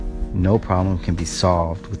No problem can be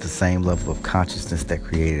solved with the same level of consciousness that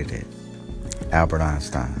created it. Albert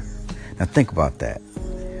Einstein. Now think about that.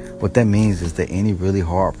 What that means is that any really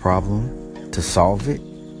hard problem, to solve it,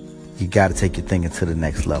 you got to take your thinking to the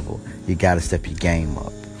next level. You got to step your game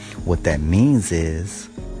up. What that means is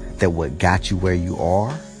that what got you where you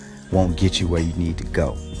are won't get you where you need to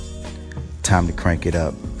go. Time to crank it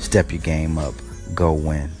up, step your game up, go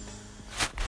win.